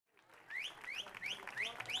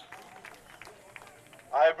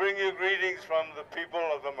I bring you greetings from the people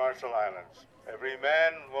of the Marshall Islands, every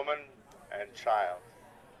man, woman, and child.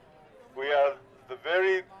 We are the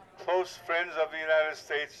very close friends of the United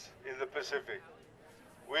States in the Pacific.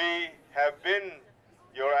 We have been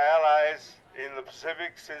your allies in the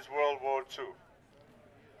Pacific since World War II.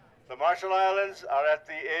 The Marshall Islands are at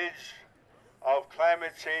the edge of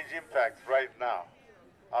climate change impact right now.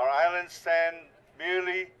 Our islands stand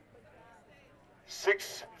merely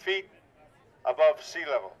 6 feet above sea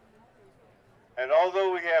level. And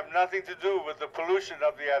although we have nothing to do with the pollution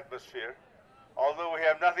of the atmosphere, although we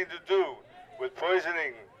have nothing to do with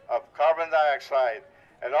poisoning of carbon dioxide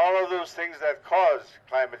and all of those things that cause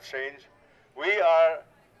climate change, we are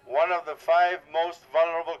one of the 5 most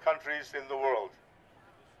vulnerable countries in the world.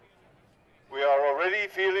 We are already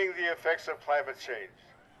feeling the effects of climate change.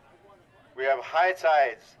 We have high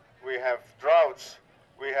tides, we have droughts,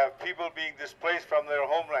 we have people being displaced from their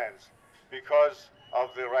homelands because of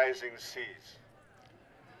the rising seas.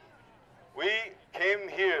 We came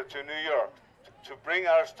here to New York to bring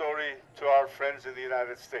our story to our friends in the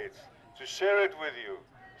United States, to share it with you,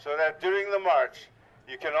 so that during the march,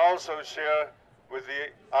 you can also share with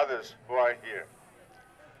the others who are here.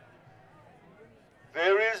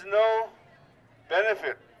 There is no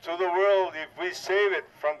benefit to the world if we save it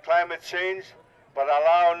from climate change, but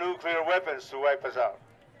allow nuclear weapons to wipe us out.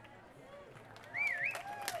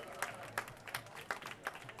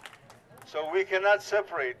 So we cannot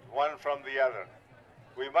separate one from the other.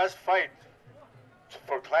 We must fight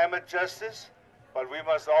for climate justice, but we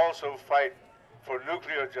must also fight for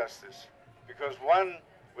nuclear justice, because one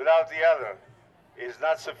without the other is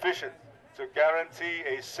not sufficient to guarantee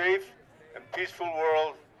a safe and peaceful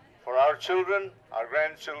world for our children, our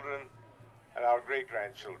grandchildren, and our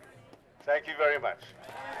great-grandchildren. Thank you very much.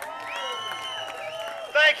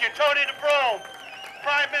 Thank you, Tony Brum,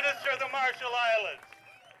 Prime Minister of the Marshall Islands.